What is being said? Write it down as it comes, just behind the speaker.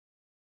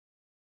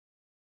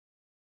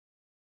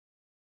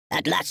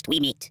At last we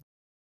meet.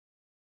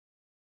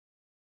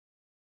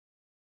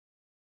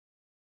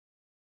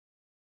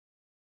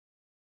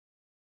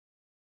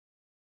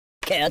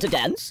 Care to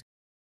dance?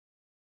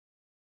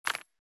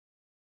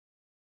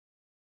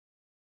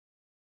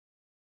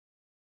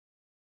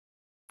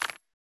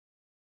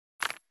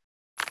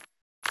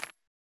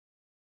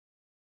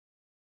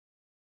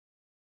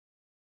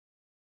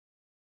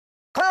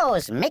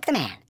 Close, make the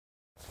man.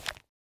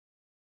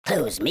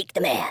 Close, make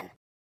the man.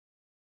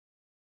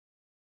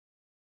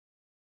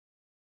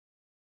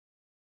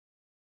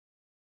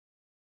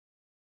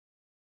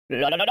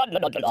 La la la la la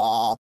la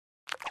la.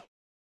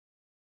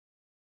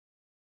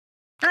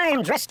 I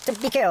am dressed to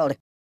be killed.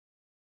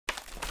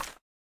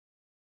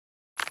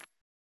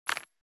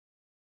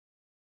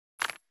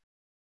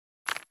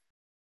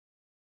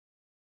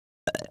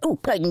 Oh,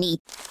 pardon me.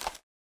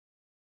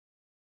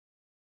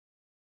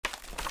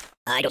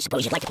 I don't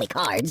suppose you'd like to play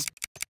cards.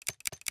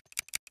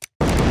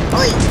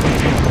 Oi!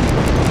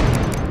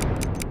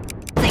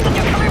 Think of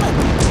your karma!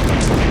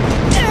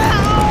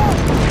 Ow!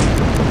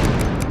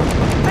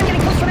 I'm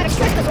getting post-traumatic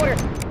stress disorder!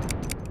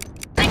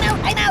 I'm out!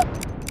 I'm out!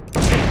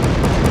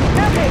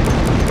 Okay.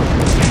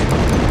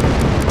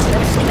 I'll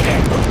never sleep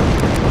again.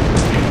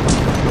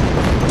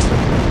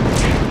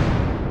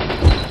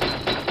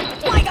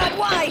 My God,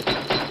 why?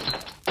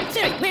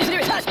 Siri, where's the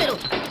nearest hospital?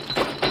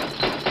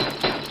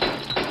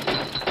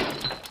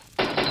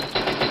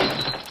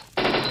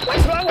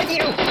 What's wrong with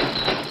you?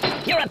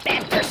 You're a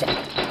bad person.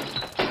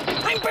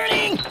 I'm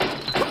burning!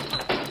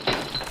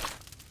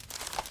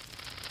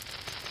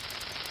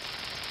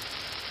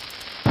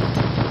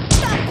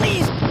 Stop,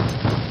 please!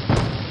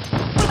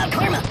 What about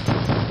karma?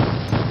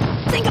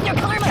 Think of your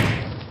karma!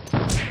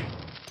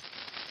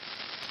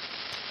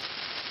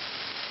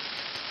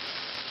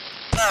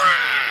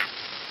 Ah!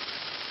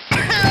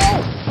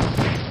 Ow!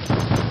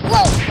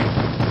 Whoa!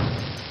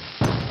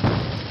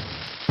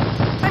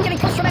 I'm getting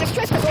post-traumatic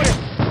stress disorder!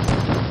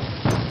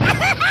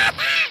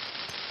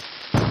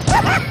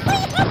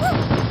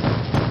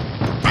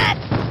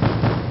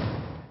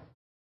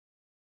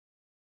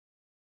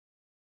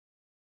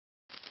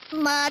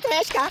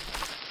 Mateshka.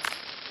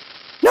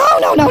 No,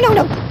 no, no, no,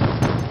 no.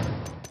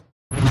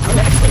 I'll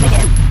never sleep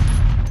again.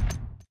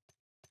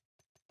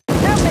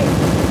 Help me.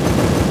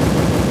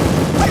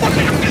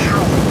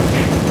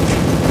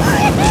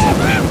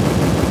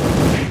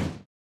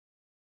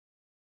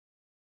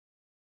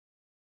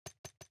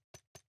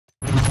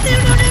 No,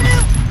 no, no, no.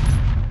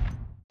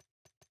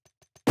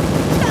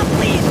 Stop,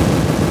 please.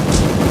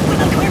 What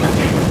about karma?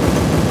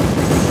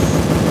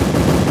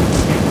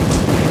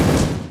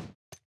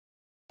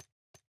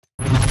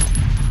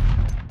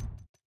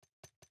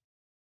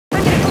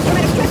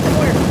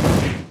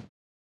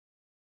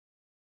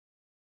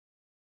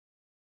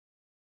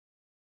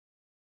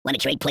 Want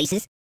to trade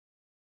places?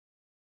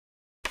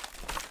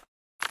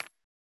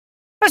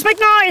 Let's make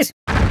noise!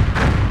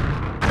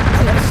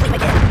 I'll never sleep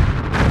again.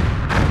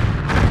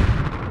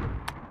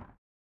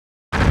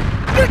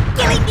 You're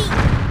killing me!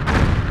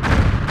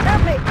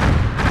 Help me!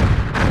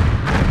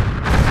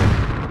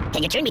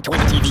 Can you turn me toward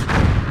the TV?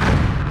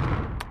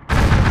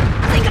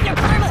 Think of your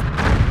karma!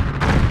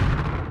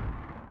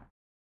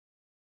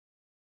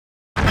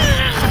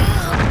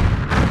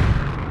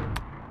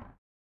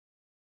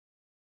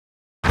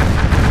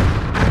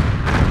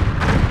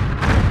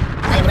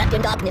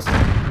 In darkness.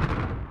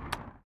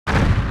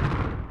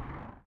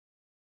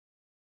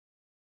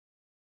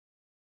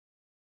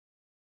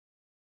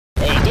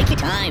 Hey, take your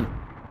time.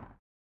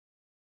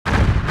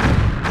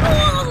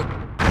 Oh!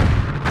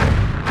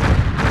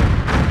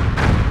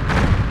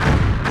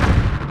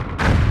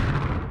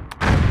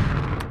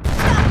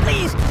 Stop,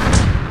 please!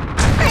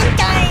 I'm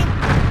dying!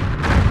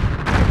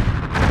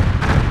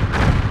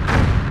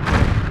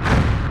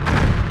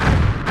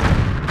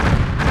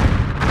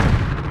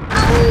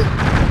 Oh!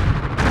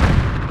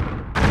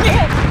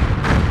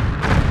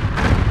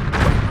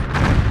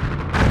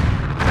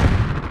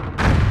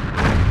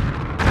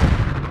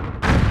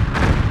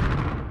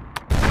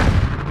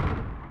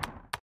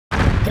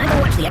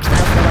 The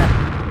X-Files for a while.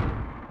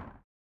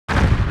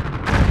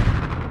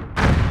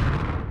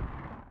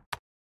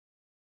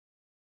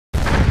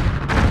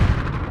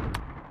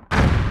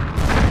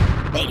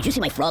 Hey, did you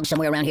see my frog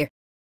somewhere around here?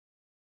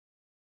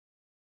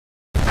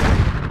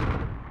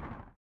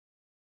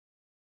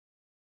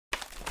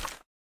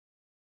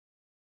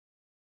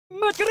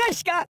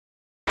 Matryoshka!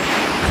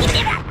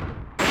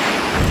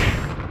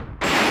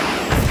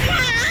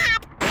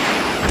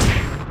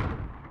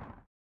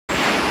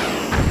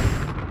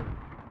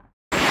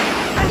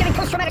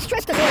 Post-traumatic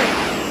stress disorder!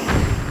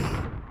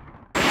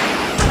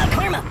 What about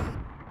karma?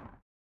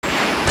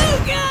 Oh,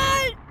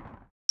 God!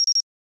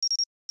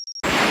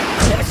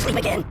 I'll never sleep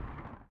again.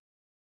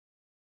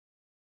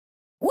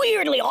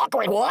 Weirdly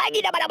awkward. I'm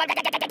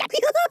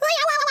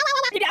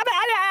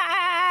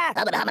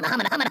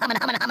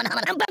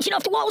bouncing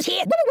off the walls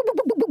here.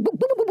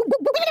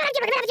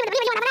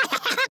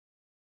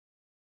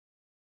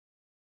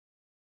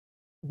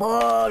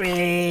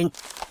 Boring.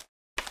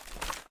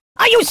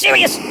 Are you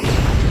serious?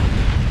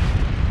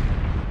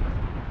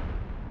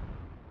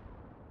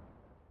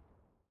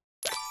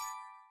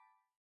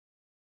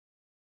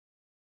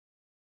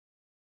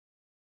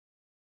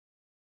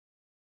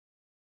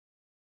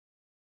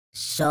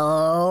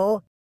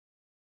 So?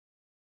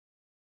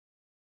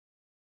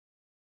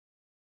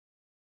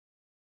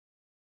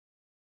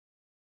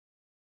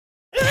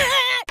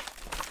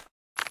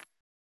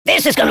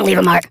 This is gonna leave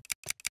a mark.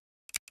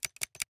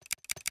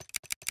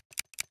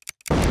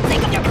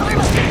 Think of your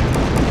karma!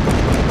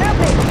 Help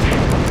me!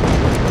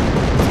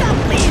 Stop,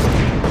 please!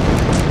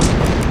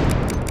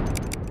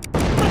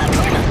 What about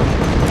karma?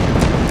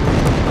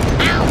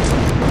 Ow!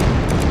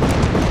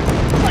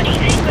 Buddy,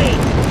 angry!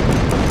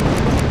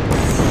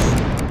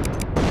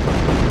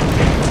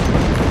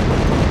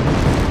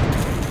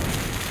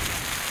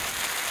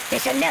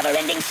 It's a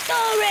never-ending story!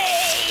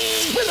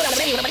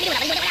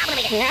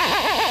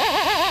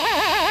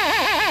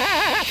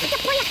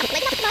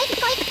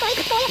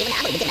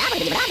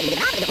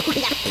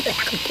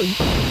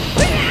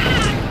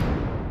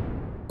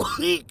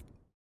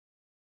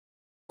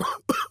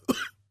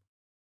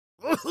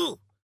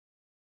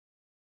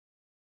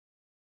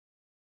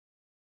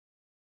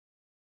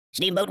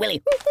 Steamboat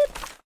Willie.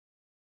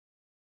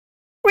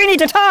 We need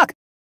to talk!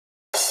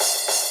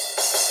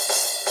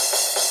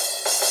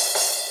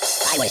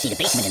 I want to see the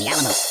basement in the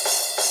Alamo.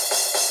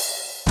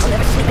 I'll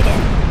never sleep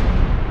again.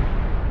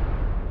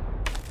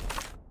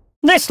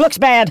 This looks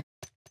bad.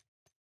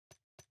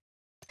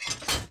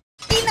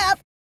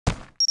 Enough!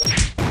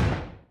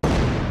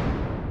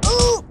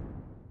 Ooh!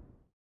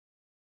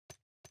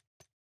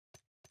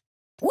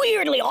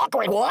 Weirdly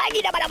awkward. I'm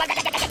getting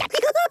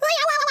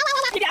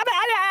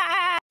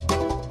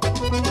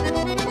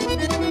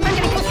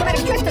post-traumatic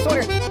stress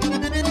disorder.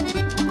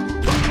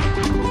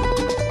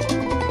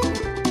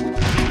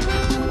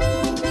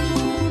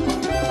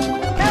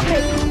 Help me!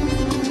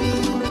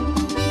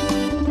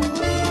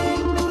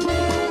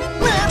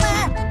 Mama!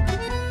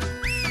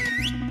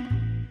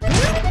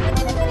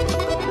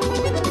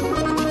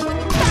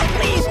 Stop,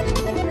 please!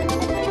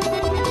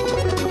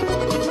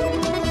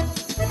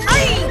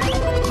 Aye!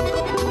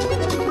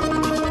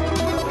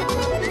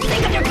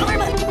 Think of your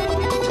karma!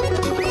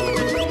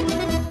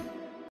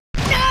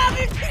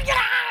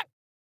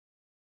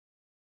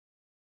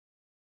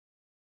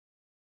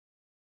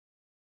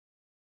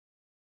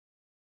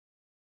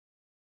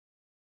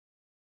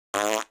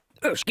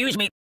 Oh, excuse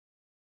me.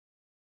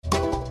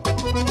 I'll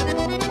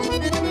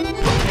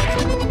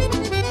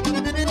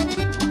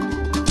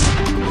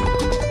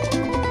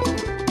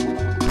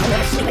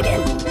never sleep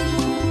again.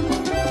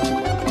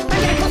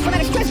 I'm getting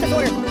post-traumatic stress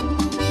disorder.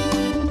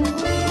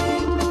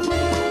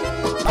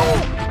 Oh!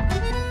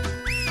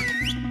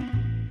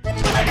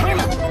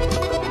 Karma!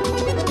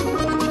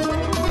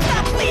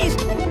 Stop, please!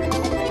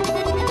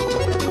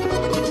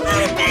 Oh,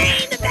 the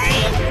pain! The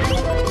pain!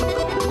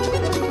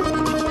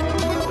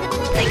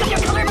 Think of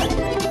your karma!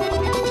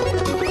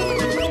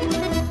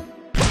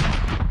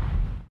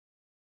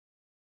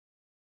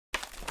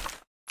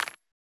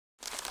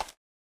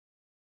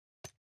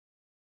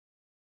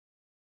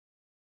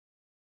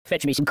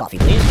 Fetch me some coffee,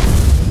 please.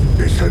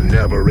 It's a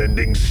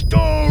never-ending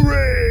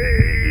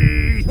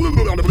story!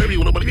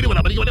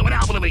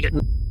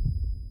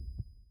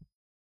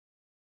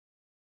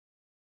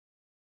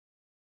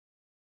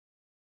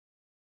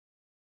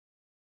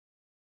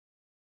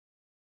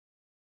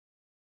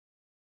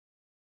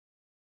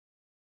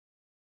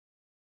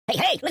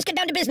 Hey, let's get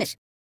down to business.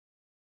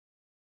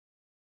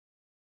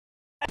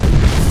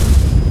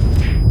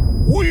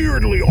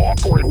 Weirdly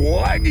awkward.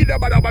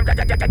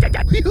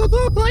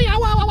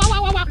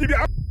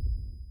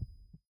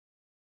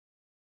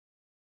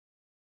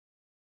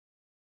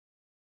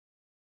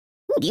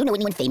 Do you know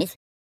anyone famous?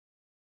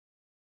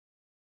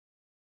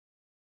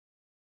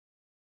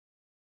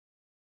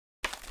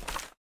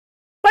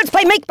 Let's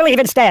play make-believe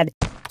instead.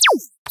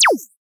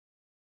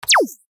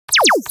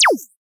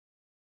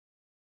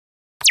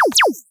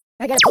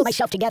 I gotta pull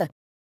myself together.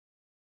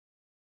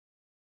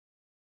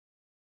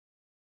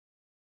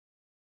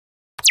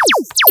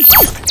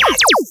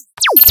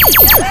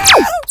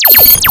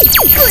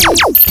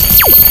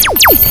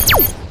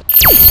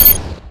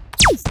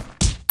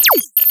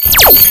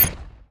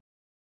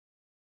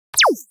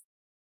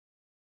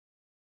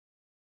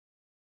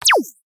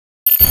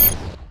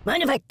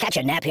 Mind if I catch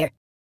a nap here?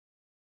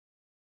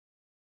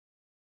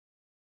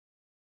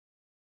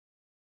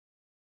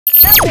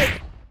 Help me!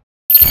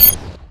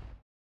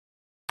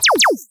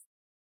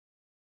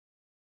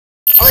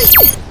 Oi!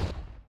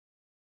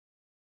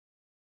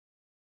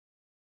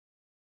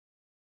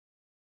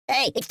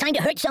 Hey, it's time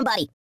to hurt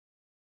somebody.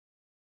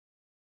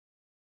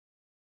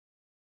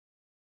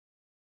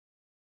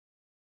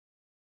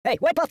 Hey,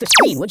 wipe off the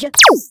screen, would you?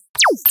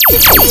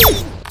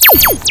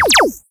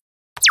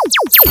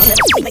 I'll never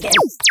sleep again.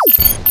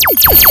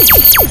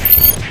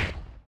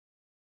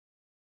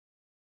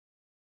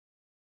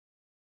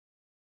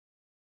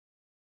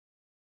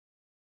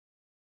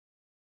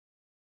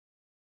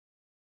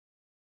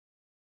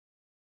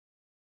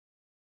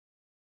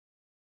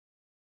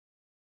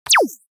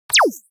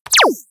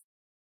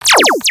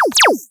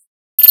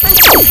 I'm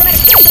getting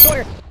post-traumatic stress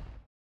disorder.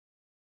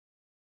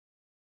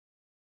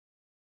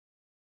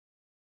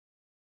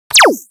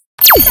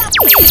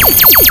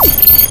 Stop,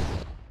 please!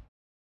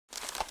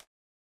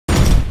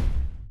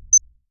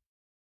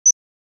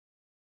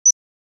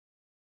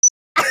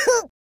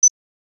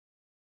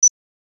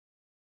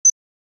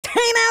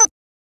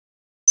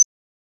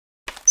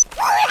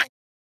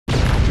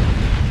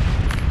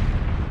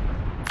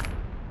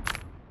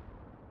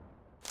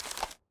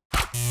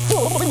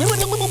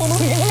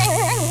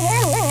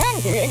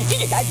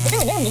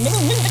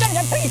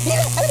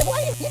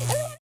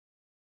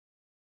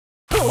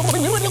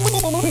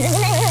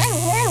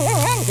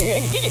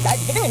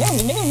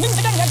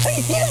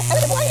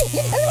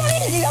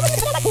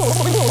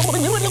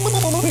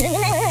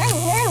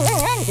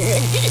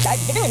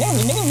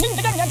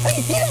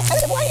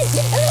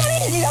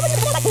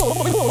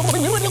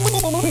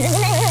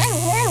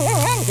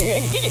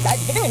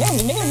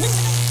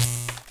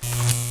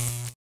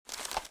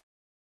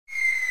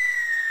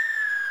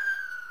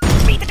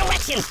 Read the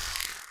directions!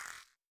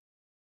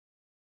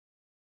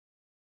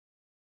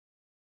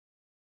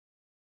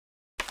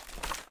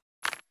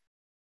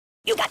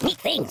 You got neat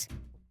things!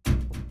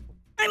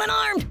 I'm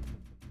unarmed!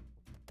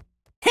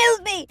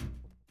 Help me!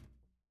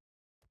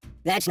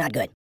 That's not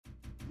good.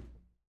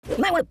 You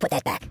might want to put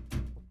that back.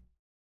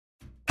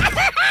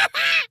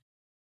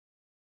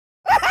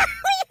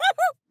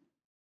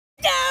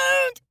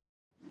 Don't!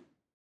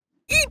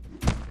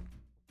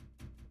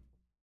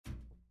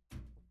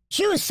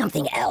 Choose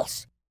something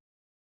else.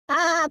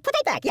 Put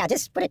that back. Yeah,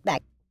 just put it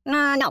back.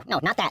 No,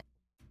 not that.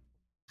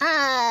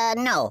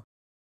 No.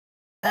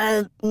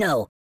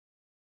 No.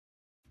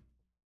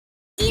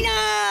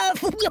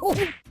 Enough!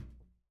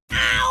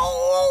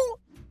 Ow!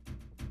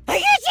 Are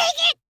you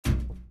taking it?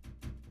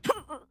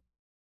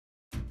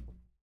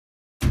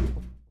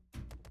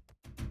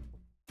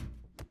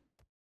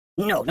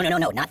 No,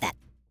 not that.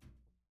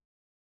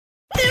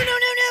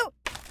 No!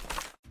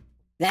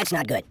 That's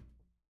not good.